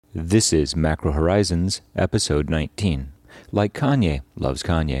This is Macro Horizons, episode 19. Like Kanye loves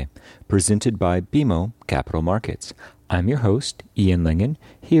Kanye, presented by BMO Capital Markets. I'm your host, Ian Lingen,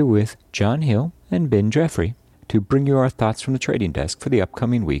 here with John Hill and Ben Jeffrey to bring you our thoughts from the trading desk for the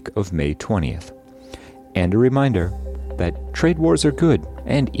upcoming week of May 20th. And a reminder that trade wars are good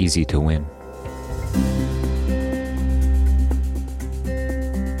and easy to win.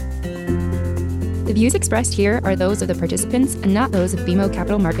 The views expressed here are those of the participants and not those of BMO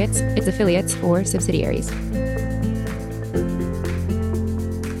Capital Markets, its affiliates, or subsidiaries.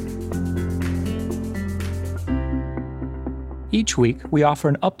 Each week, we offer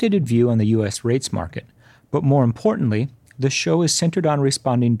an updated view on the U.S. rates market, but more importantly, the show is centered on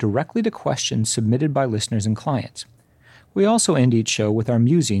responding directly to questions submitted by listeners and clients. We also end each show with our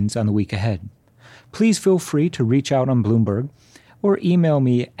musings on the week ahead. Please feel free to reach out on Bloomberg or email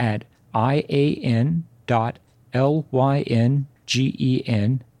me at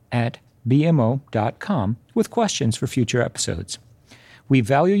ian.lyngen@bmo.com with questions for future episodes. We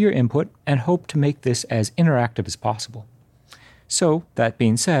value your input and hope to make this as interactive as possible. So, that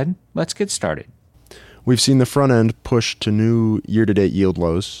being said, let's get started. We've seen the front end push to new year-to-date yield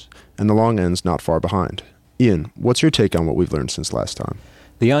lows, and the long end's not far behind. Ian, what's your take on what we've learned since last time?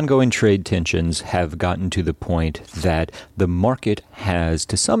 The ongoing trade tensions have gotten to the point that the market has,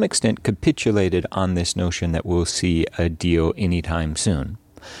 to some extent, capitulated on this notion that we'll see a deal anytime soon.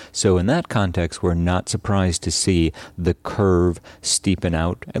 So in that context, we're not surprised to see the curve steepen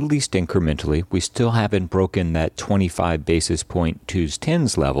out, at least incrementally. We still haven't broken that 25 basis point 2s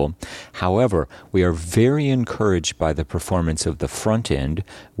 10s level. However, we are very encouraged by the performance of the front end,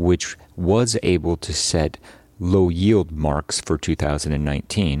 which was able to set low yield marks for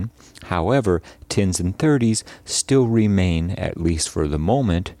 2019. However, 10s and 30s still remain, at least for the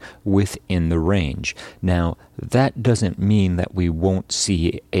moment, within the range. Now, that doesn't mean that we won't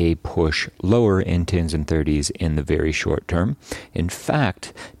see a push lower in 10s and 30s in the very short term. In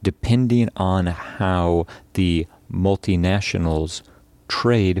fact, depending on how the multinationals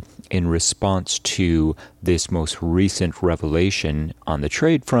trade in response to this most recent revelation on the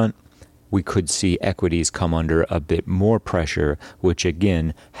trade front, we could see equities come under a bit more pressure, which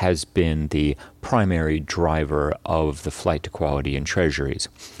again has been the primary driver of the flight to quality in treasuries.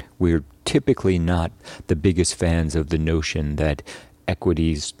 We're typically not the biggest fans of the notion that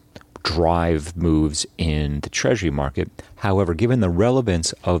equities drive moves in the treasury market. However, given the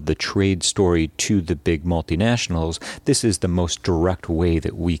relevance of the trade story to the big multinationals, this is the most direct way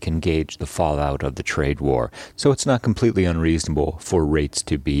that we can gauge the fallout of the trade war. So it's not completely unreasonable for rates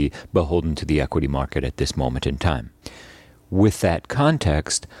to be beholden to the equity market at this moment in time. With that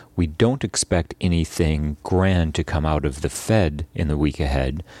context, we don't expect anything grand to come out of the Fed in the week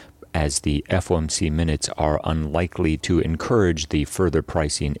ahead, as the FOMC minutes are unlikely to encourage the further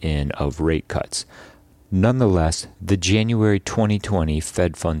pricing in of rate cuts. Nonetheless, the January 2020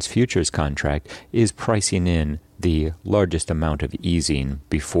 Fed Funds Futures contract is pricing in the largest amount of easing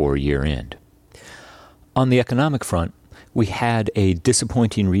before year-end. On the economic front, we had a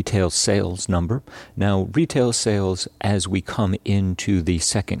disappointing retail sales number. Now, retail sales as we come into the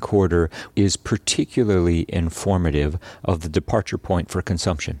second quarter is particularly informative of the departure point for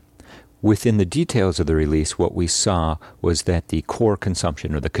consumption. Within the details of the release, what we saw was that the core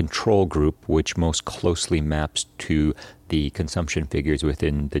consumption, or the control group, which most closely maps to the consumption figures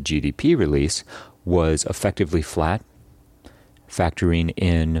within the GDP release, was effectively flat. Factoring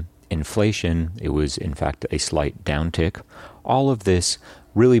in inflation, it was in fact a slight downtick. All of this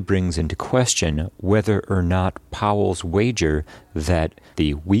really brings into question whether or not Powell's wager that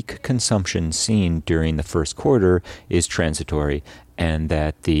the weak consumption seen during the first quarter is transitory and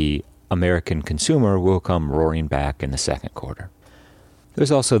that the American consumer will come roaring back in the second quarter. There's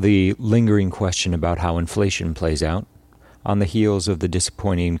also the lingering question about how inflation plays out. On the heels of the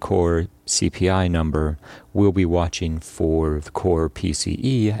disappointing core CPI number, we'll be watching for the core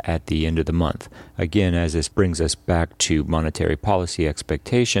PCE at the end of the month. Again, as this brings us back to monetary policy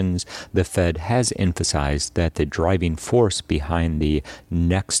expectations, the Fed has emphasized that the driving force behind the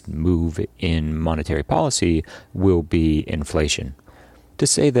next move in monetary policy will be inflation. To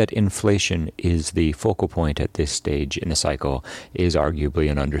say that inflation is the focal point at this stage in the cycle is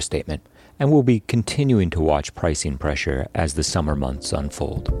arguably an understatement, and we'll be continuing to watch pricing pressure as the summer months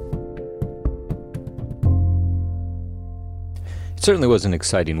unfold. It certainly was an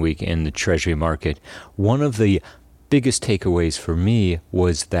exciting week in the Treasury market. One of the biggest takeaways for me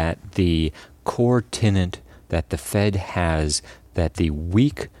was that the core tenet that the Fed has, that the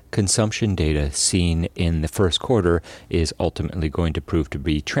weak consumption data seen in the first quarter is ultimately going to prove to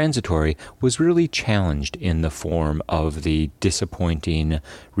be transitory was really challenged in the form of the disappointing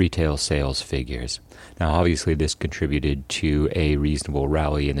retail sales figures. Now, obviously, this contributed to a reasonable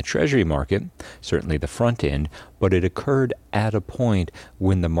rally in the Treasury market, certainly the front end, but it occurred at a point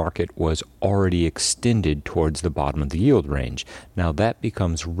when the market was already extended towards the bottom of the yield range. Now, that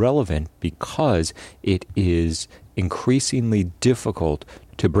becomes relevant because it is increasingly difficult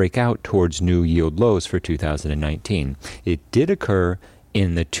to break out towards new yield lows for 2019. It did occur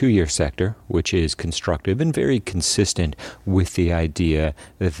in the 2-year sector, which is constructive and very consistent with the idea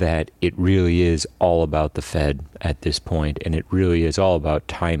that it really is all about the Fed at this point, and it really is all about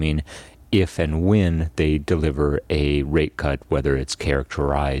timing if and when they deliver a rate cut, whether it's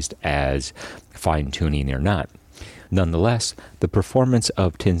characterized as fine-tuning or not. Nonetheless, the performance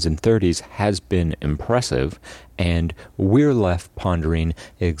of 10s and 30s has been impressive, and we're left pondering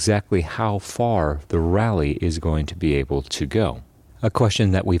exactly how far the rally is going to be able to go. A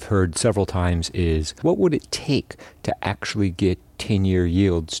question that we've heard several times is, what would it take to actually get 10-year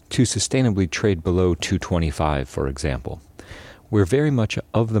yields to sustainably trade below 225, for example? We're very much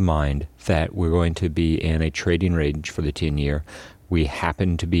of the mind that we're going to be in a trading range for the 10-year. We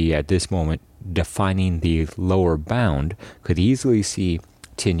happen to be, at this moment, defining the lower bound, could easily see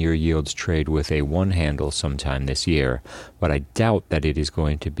 10-year yields trade with a 1 handle sometime this year, but I doubt that it is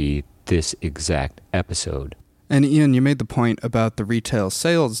going to be this exact episode. And Ian, you made the point about the retail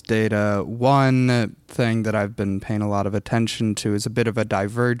sales data. One thing that I've been paying a lot of attention to is a bit of a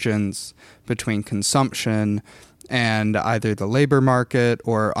divergence between consumption and either the labor market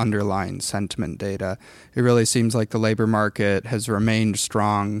or underlying sentiment data. It really seems like the labor market has remained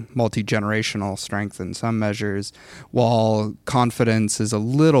strong, multi-generational strength in some measures, while confidence is a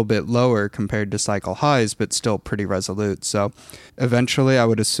little bit lower compared to cycle highs, but still pretty resolute. So eventually I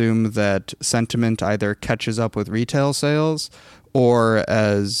would assume that sentiment either catches up with retail sales, or,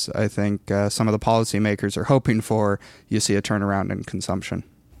 as I think some of the policymakers are hoping for, you see a turnaround in consumption.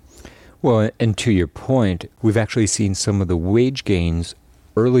 Well, and to your point, we've actually seen some of the wage gains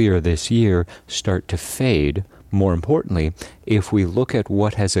earlier this year start to fade. More importantly, if we look at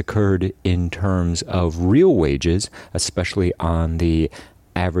what has occurred in terms of real wages, especially on the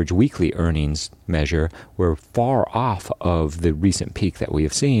average weekly earnings measure, we're far off of the recent peak that we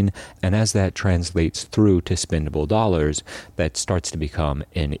have seen, and as that translates through to spendable dollars, that starts to become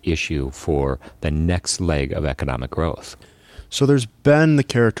an issue for the next leg of economic growth. So there's been the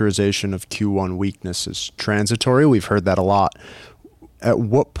characterization of Q1 weakness as transitory. We've heard that a lot. At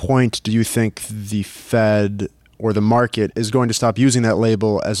what point do you think the Fed or the market is going to stop using that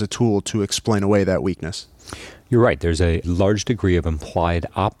label as a tool to explain away that weakness? You're right. There's a large degree of implied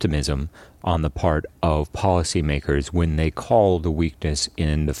optimism on the part of policymakers when they call the weakness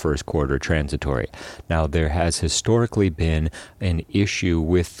in the first quarter transitory. Now, there has historically been an issue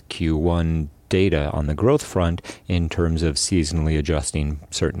with Q1 data on the growth front in terms of seasonally adjusting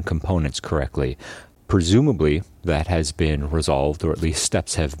certain components correctly. Presumably, that has been resolved, or at least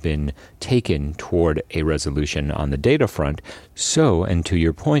steps have been taken toward a resolution on the data front. So, and to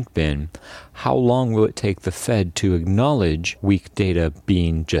your point, Ben, how long will it take the Fed to acknowledge weak data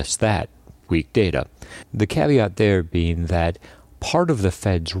being just that, weak data? The caveat there being that part of the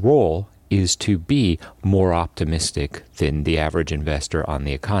Fed's role is to be more optimistic than the average investor on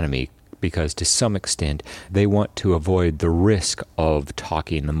the economy, because to some extent they want to avoid the risk of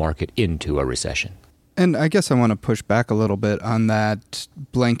talking the market into a recession. And I guess I want to push back a little bit on that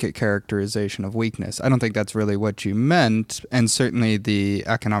blanket characterization of weakness. I don't think that's really what you meant, and certainly the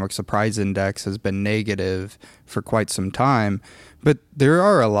economic surprise index has been negative for quite some time, but there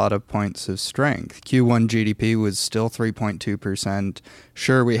are a lot of points of strength. Q1 GDP was still 3.2%.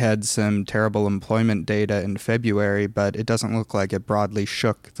 Sure, we had some terrible employment data in February, but it doesn't look like it broadly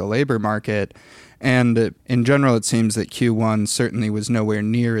shook the labor market. And in general, it seems that Q1 certainly was nowhere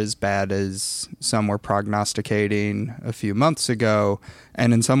near as bad as some were prognosticating a few months ago,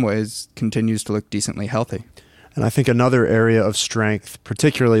 and in some ways continues to look decently healthy. And I think another area of strength,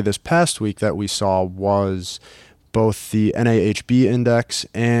 particularly this past week, that we saw was both the NAHB index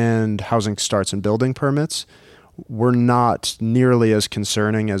and housing starts and building permits were not nearly as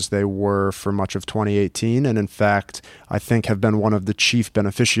concerning as they were for much of 2018, and in fact, I think have been one of the chief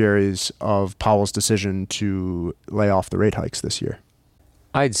beneficiaries of Powell's decision to lay off the rate hikes this year.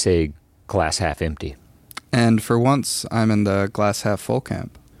 I'd say glass half empty. And for once, I'm in the glass half full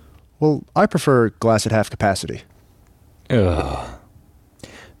camp. Well, I prefer glass at half capacity. Ugh.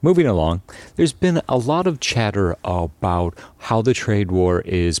 Moving along, there's been a lot of chatter about how the trade war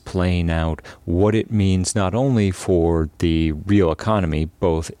is playing out, what it means not only for the real economy,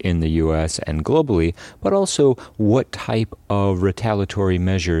 both in the U.S. and globally, but also what type of retaliatory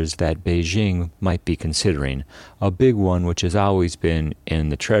measures that Beijing might be considering. A big one, which has always been in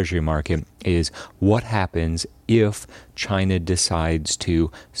the Treasury market, is what happens if China decides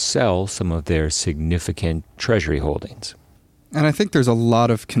to sell some of their significant Treasury holdings. And I think there's a lot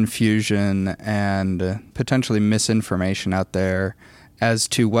of confusion and potentially misinformation out there as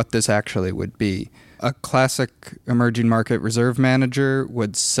to what this actually would be. A classic emerging market reserve manager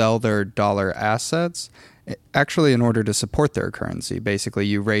would sell their dollar assets actually in order to support their currency. Basically,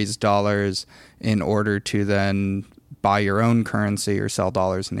 you raise dollars in order to then buy your own currency or sell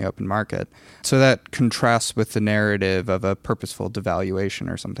dollars in the open market. So that contrasts with the narrative of a purposeful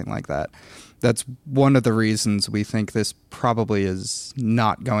devaluation or something like that. That's one of the reasons we think this probably is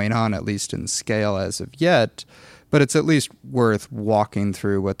not going on, at least in scale as of yet, but it's at least worth walking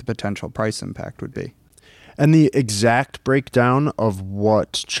through what the potential price impact would be. And the exact breakdown of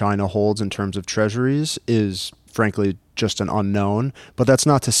what China holds in terms of treasuries is, frankly, just an unknown. But that's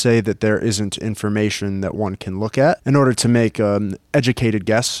not to say that there isn't information that one can look at in order to make an educated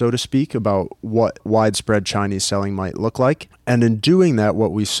guess, so to speak, about what widespread Chinese selling might look like. And in doing that,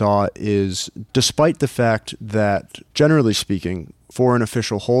 what we saw is, despite the fact that, generally speaking, foreign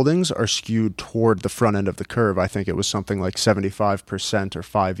official holdings are skewed toward the front end of the curve. I think it was something like 75% or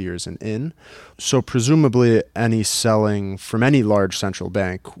 5 years and in. So presumably any selling from any large central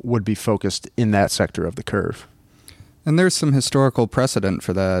bank would be focused in that sector of the curve. And there's some historical precedent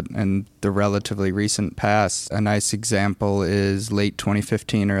for that in the relatively recent past. A nice example is late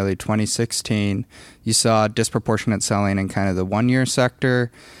 2015, early 2016. You saw disproportionate selling in kind of the one-year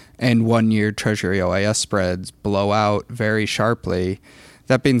sector, and one-year Treasury OIS spreads blow out very sharply.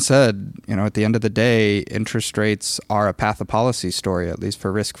 That being said, at the end of the day, interest rates are a path of policy story, at least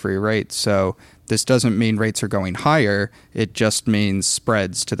for risk-free rates. So this doesn't mean rates are going higher. It just means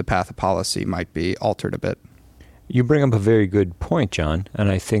spreads to the path of policy might be altered a bit. You bring up a very good point, John, and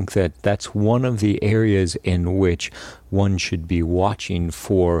I think that that's one of the areas in which one should be watching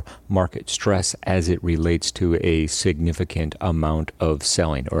for market stress as it relates to a significant amount of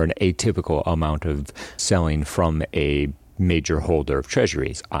selling or an atypical amount of selling from a major holder of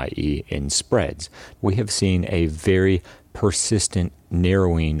treasuries, i.e. in spreads. We have seen a very persistent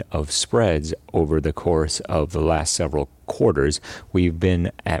narrowing of spreads over the course of the last several quarters. We've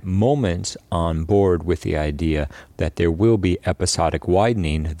been at moments on board with the idea that there will be episodic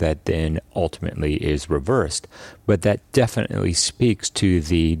widening that then ultimately is reversed. But that definitely speaks to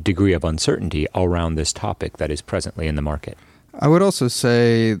the degree of uncertainty around this topic that is presently in the market. I would also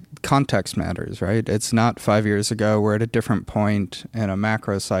say context matters, right? It's not 5 years ago. We're at a different point in a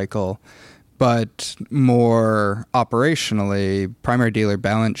macro cycle. But more operationally, primary dealer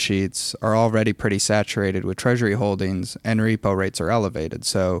balance sheets are already pretty saturated with treasury holdings, and repo rates are elevated.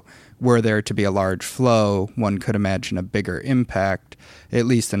 So were there to be a large flow, one could imagine a bigger impact, at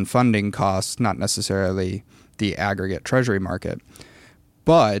least in funding costs, not necessarily the aggregate treasury market.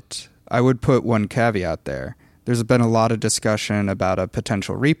 But I would put one caveat there. There's been a lot of discussion about a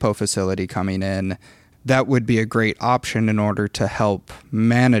potential repo facility coming in. That would be a great option in order to help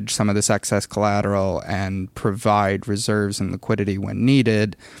manage some of this excess collateral and provide reserves and liquidity when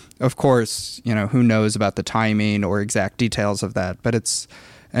needed. Of course, who knows about the timing or exact details of that, but it's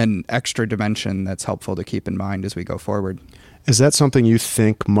an extra dimension that's helpful to keep in mind as we go forward. Is that something you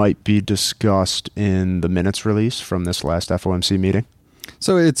think might be discussed in the minutes release from this last FOMC meeting?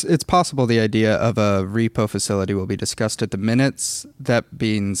 So it's possible the idea of a repo facility will be discussed at the minutes. That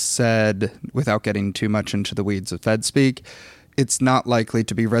being said, without getting too much into the weeds of Fed speak, it's not likely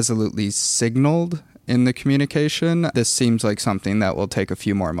to be resolutely signaled in the communication. This seems like something that will take a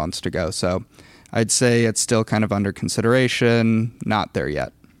few more months to go. So I'd say it's still kind of under consideration, not there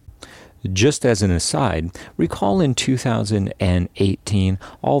yet. Just as an aside, recall in 2018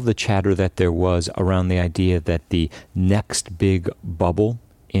 all the chatter that there was around the idea that the next big bubble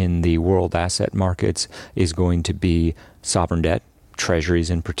in the world asset markets is going to be sovereign debt, treasuries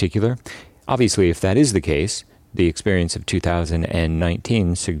in particular. Obviously, if that is the case, the experience of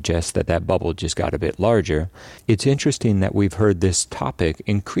 2019 suggests that that bubble just got a bit larger. It's interesting that we've heard this topic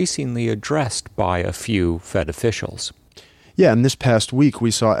increasingly addressed by a few Fed officials. Yeah, and this past week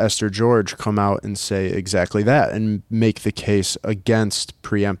we saw Esther George come out and say exactly that and make the case against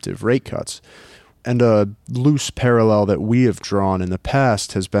preemptive rate cuts. And a loose parallel that we have drawn in the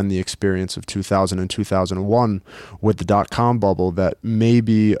past has been the experience of 2000 and 2001 with the dot-com bubble, that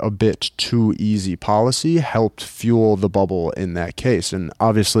maybe a bit too easy policy helped fuel the bubble in that case. And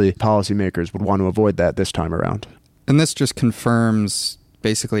obviously, policymakers would want to avoid that this time around. And this just confirms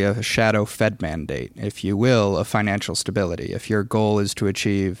basically a shadow Fed mandate, if you will, of financial stability. If your goal is to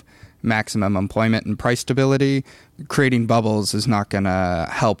achieve maximum employment and price stability, creating bubbles is not going to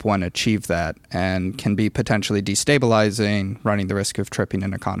help one achieve that and can be potentially destabilizing, running the risk of tripping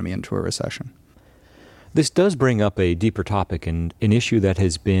an economy into a recession. This does bring up a deeper topic and an issue that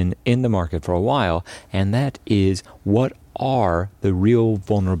has been in the market for a while, and that is, what are the real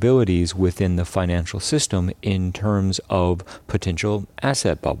vulnerabilities within the financial system in terms of potential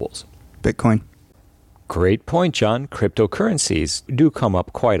asset bubbles? Bitcoin. Great point, John. Cryptocurrencies do come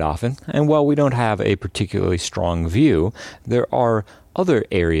up quite often, and while we don't have a particularly strong view, there are other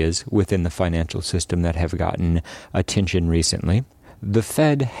areas within the financial system that have gotten attention recently. The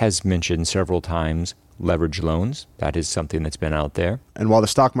Fed has mentioned several times leverage loans. That is something that's been out there. And while the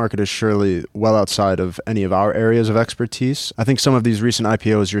stock market is surely well outside of any of our areas of expertise, I think some of these recent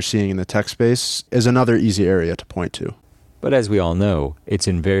IPOs you're seeing in the tech space is another easy area to point to. But as we all know, it's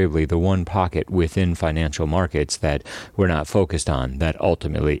invariably the one pocket within financial markets that we're not focused on that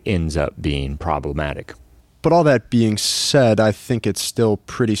ultimately ends up being problematic. But all that being said, I think it's still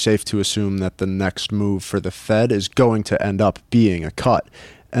pretty safe to assume that the next move for the Fed is going to end up being a cut.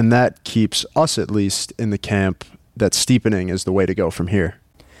 And that keeps us, at least, in the camp that steepening is the way to go from here.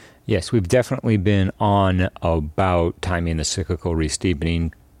 Yes, we've definitely been on about timing the cyclical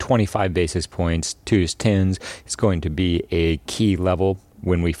re-steepening. 25 basis points, 2s, 10s is going to be a key level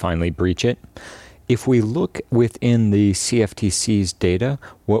when we finally breach it. If we look within the CFTC's data,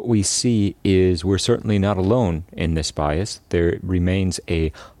 what we see is we're certainly not alone in this bias. There remains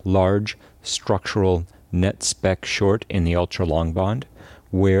a large structural net spec short in the ultra long bond,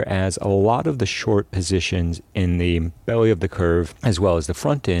 whereas a lot of the short positions in the belly of the curve as well as the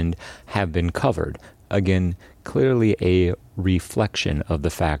front end have been covered. Again, clearly a reflection of the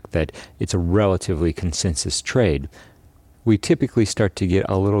fact that it's a relatively consensus trade. We typically start to get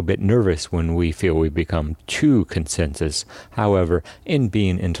a little bit nervous when we feel we become too consensus. However, in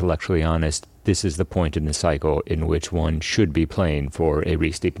being intellectually honest, this is the point in the cycle in which one should be playing for a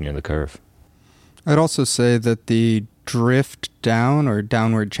re-steepening of the curve. I'd also say that the drift down or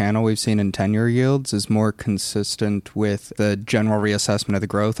downward channel we've seen in 10-year yields is more consistent with the general reassessment of the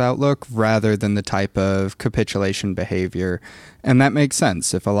growth outlook rather than the type of capitulation behavior. And that makes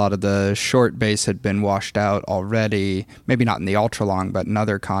sense. If a lot of the short base had been washed out already, maybe not in the ultra long, but in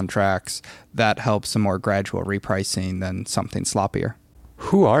other contracts, that helps a more gradual repricing than something sloppier.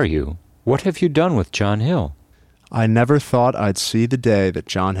 Who are you? What have you done with John Hill? I never thought I'd see the day that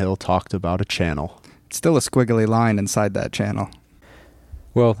John Hill talked about a channel. It's still a squiggly line inside that channel.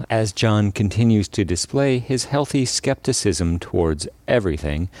 Well, as John continues to display his healthy skepticism towards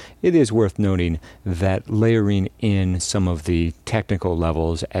everything, it is worth noting that layering in some of the technical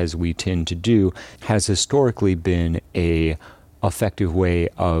levels, as we tend to do, has historically been a effective way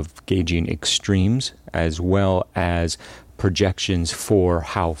of gauging extremes as well as projections for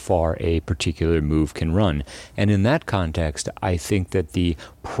how far a particular move can run. And in that context, I think that the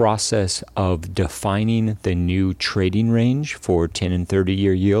process of defining the new trading range for 10 and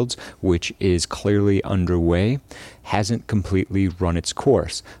 30-year yields, which is clearly underway, hasn't completely run its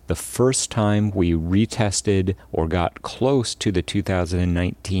course. The first time we retested or got close to the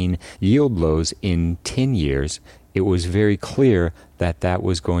 2019 yield lows in 10 years, it was very clear that that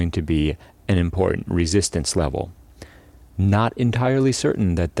was going to be an important resistance level. Not entirely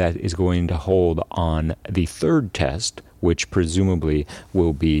certain that that is going to hold on the third test, which presumably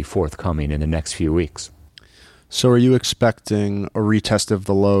will be forthcoming in the next few weeks. So are you expecting a retest of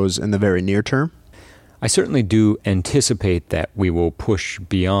the lows in the very near term? I certainly do anticipate that we will push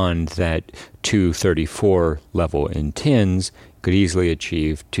beyond that 234 level in 10s, could easily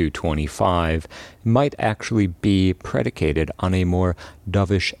achieve 225, might actually be predicated on a more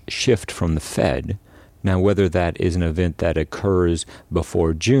dovish shift from the Fed. Now, whether that is an event that occurs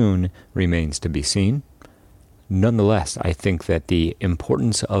before June remains to be seen. Nonetheless, I think that the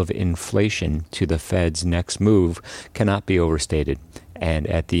importance of inflation to the Fed's next move cannot be overstated. And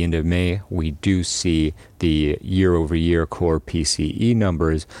at the end of May, we do see the year-over-year core PCE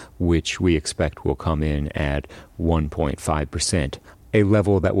numbers, which we expect will come in at 1.5%, a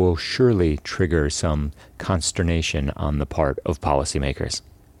level that will surely trigger some consternation on the part of policymakers.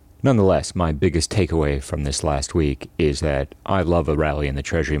 Nonetheless, my biggest takeaway from this last week is that I love a rally in the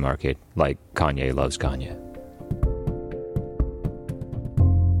Treasury market like Kanye loves Kanye.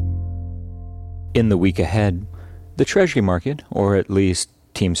 In the week ahead, the Treasury market, or at least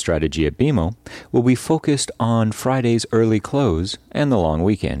team strategy at BMO, will be focused on Friday's early close and the long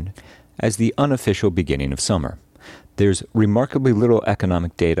weekend as the unofficial beginning of summer. There's remarkably little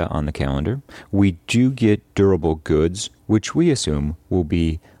economic data on the calendar. We do get durable goods, which we assume will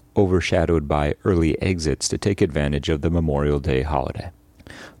be overshadowed by early exits to take advantage of the Memorial Day holiday.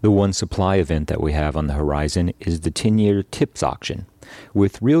 The one supply event that we have on the horizon is the 10-year TIPS auction,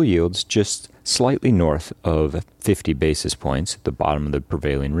 with real yields just slightly north of 50 basis points at the bottom of the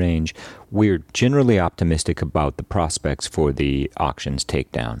prevailing range. We're generally optimistic about the prospects for the auction's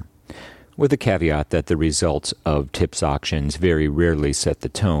takedown, with the caveat that the results of TIPS auctions very rarely set the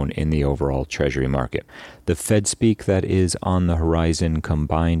tone in the overall Treasury market. The Fed speak that is on the horizon,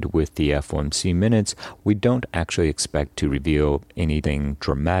 combined with the FOMC minutes, we don't actually expect to reveal anything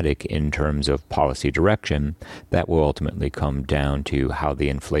dramatic in terms of policy direction. That will ultimately come down to how the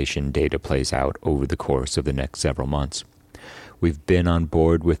inflation data plays out over the course of the next several months. We've been on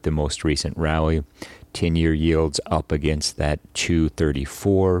board with the most recent rally. 10-year yields up against that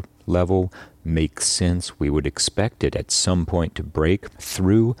 234 level makes sense. We would expect it at some point to break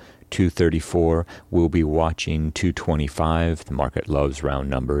through 234. We'll be watching 225. The market loves round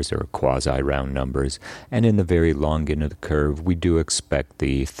numbers or quasi-round numbers. And in the very long end of the curve, we do expect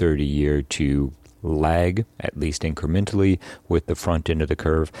the 30-year to lag, at least incrementally, with the front end of the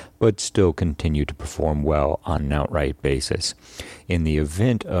curve, but still continue to perform well on an outright basis. In the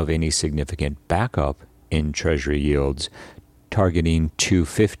event of any significant backup in Treasury yields, targeting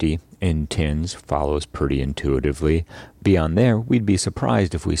 250 in 10s follows pretty intuitively. Beyond there, we'd be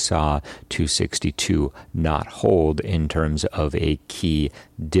surprised if we saw 262 not hold in terms of a key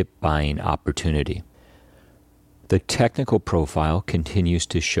dip buying opportunity. The technical profile continues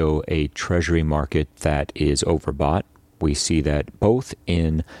to show a Treasury market that is overbought. We see that both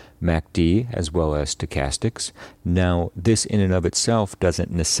in MACD as well as stochastics. Now, this in and of itself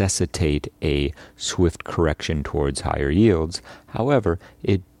doesn't necessitate a swift correction towards higher yields. However,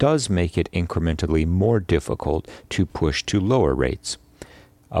 it does make it incrementally more difficult to push to lower rates.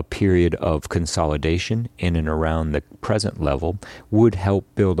 A period of consolidation in and around the present level would help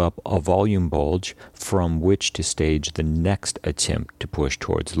build up a volume bulge from which to stage the next attempt to push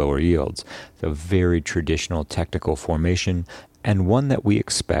towards lower yields. It's a very traditional technical formation, and one that we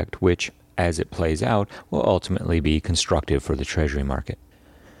expect, which, as it plays out, will ultimately be constructive for the Treasury market.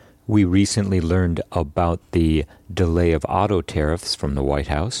 We recently learned about the delay of auto tariffs from the White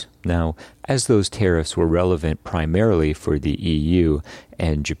House. Now, as those tariffs were relevant primarily for the EU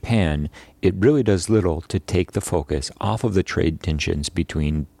and Japan, it really does little to take the focus off of the trade tensions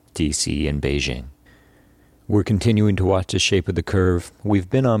between DC and Beijing. We're continuing to watch the shape of the curve. We've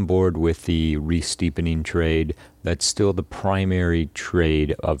been on board with the re-steepening trade. That's still the primary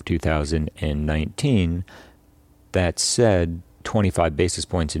trade of 2019. That said, 25 basis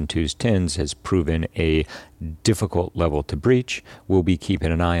points in 2s 10s has proven a difficult level to breach. We'll be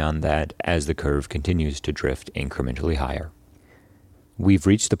keeping an eye on that as the curve continues to drift incrementally higher. We've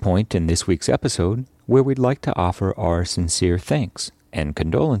reached the point in this week's episode where we'd like to offer our sincere thanks and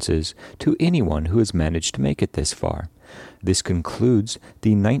condolences to anyone who has managed to make it this far. This concludes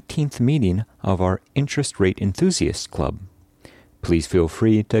the 19th meeting of our Interest Rate Enthusiasts Club. Please feel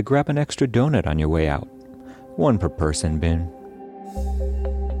free to grab an extra donut on your way out. One per person, Ben.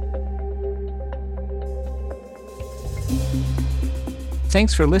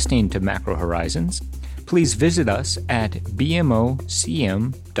 Thanks for listening to Macro Horizons. Please visit us at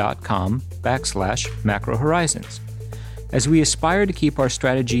bmocm.com/Macro Horizons. As we aspire to keep our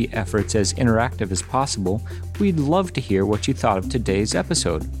strategy efforts as interactive as possible, we'd love to hear what you thought of today's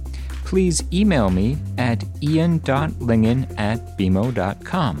episode. Please email me at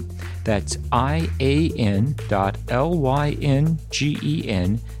ian.lyngen@bmo.com. That's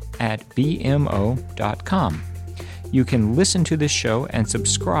ian.lyngen@bmo.com. You can listen to this show and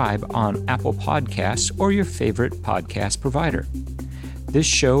subscribe on Apple Podcasts or your favorite podcast provider. This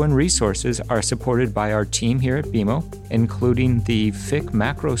show and resources are supported by our team here at BMO, including the FIC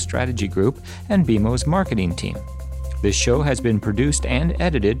Macro Strategy Group and BMO's marketing team. This show has been produced and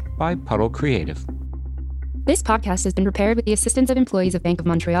edited by Puddle Creative. This podcast has been prepared with the assistance of employees of Bank of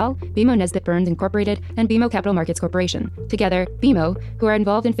Montreal, BMO Nesbitt Burns Incorporated, and BMO Capital Markets Corporation. Together, BMO, who are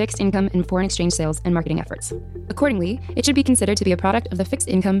involved in fixed income and foreign exchange sales and marketing efforts. Accordingly, it should be considered to be a product of the fixed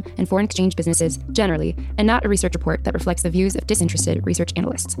income and foreign exchange businesses generally, and not a research report that reflects the views of disinterested research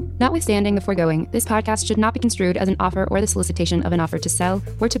analysts. Notwithstanding the foregoing, this podcast should not be construed as an offer or the solicitation of an offer to sell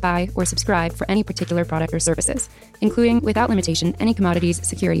or to buy or subscribe for any particular product or services, including, without limitation, any commodities,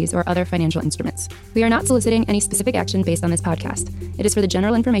 securities, or other financial instruments. We are not soliciting soliciting any specific action based on this podcast. It is for the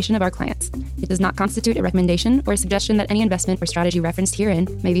general information of our clients. It does not constitute a recommendation or a suggestion that any investment or strategy referenced herein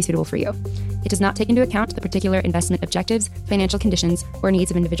may be suitable for you. It does not take into account the particular investment objectives, financial conditions, or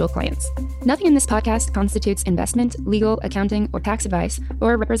needs of individual clients. Nothing in this podcast constitutes investment, legal, accounting, or tax advice,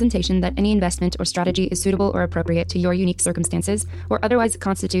 or a representation that any investment or strategy is suitable or appropriate to your unique circumstances, or otherwise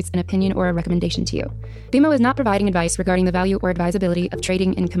constitutes an opinion or a recommendation to you. BMO is not providing advice regarding the value or advisability of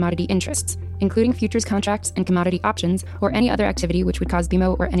trading in commodity interests, including futures contracts and commodity options, or any other activity which would cause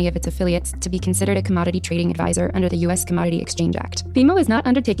BMO or any of its affiliates to be considered a commodity trading advisor under the U.S. Commodity Exchange Act. BMO is not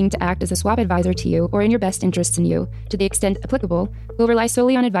undertaking to act as a swap advisor to you or in your best interests in you, to the extent applicable, will rely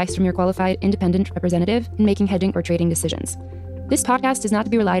solely on advice from your qualified independent representative in making hedging or trading decisions. This podcast is not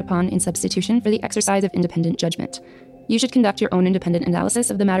to be relied upon in substitution for the exercise of independent judgment. You should conduct your own independent analysis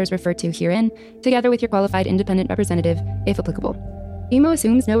of the matters referred to herein, together with your qualified independent representative, if applicable. BMO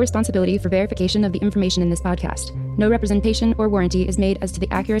assumes no responsibility for verification of the information in this podcast. No representation or warranty is made as to the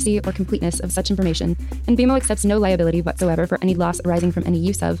accuracy or completeness of such information, and BMO accepts no liability whatsoever for any loss arising from any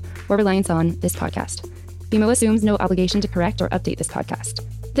use of or reliance on this podcast. BMO assumes no obligation to correct or update this podcast.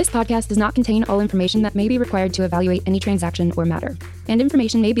 This podcast does not contain all information that may be required to evaluate any transaction or matter, and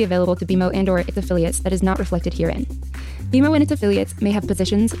information may be available to BMO and/or its affiliates that is not reflected herein. BMO and its affiliates may have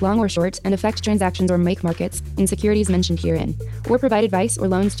positions, long or short, and affect transactions or make markets in securities mentioned herein, or provide advice or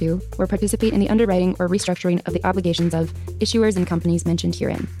loans to, or participate in the underwriting or restructuring of the obligations of issuers and companies mentioned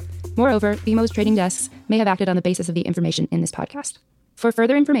herein. Moreover, BMO's trading desks may have acted on the basis of the information in this podcast. For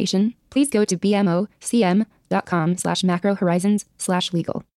further information, please go to bmocm.com/macrohorizons/legal.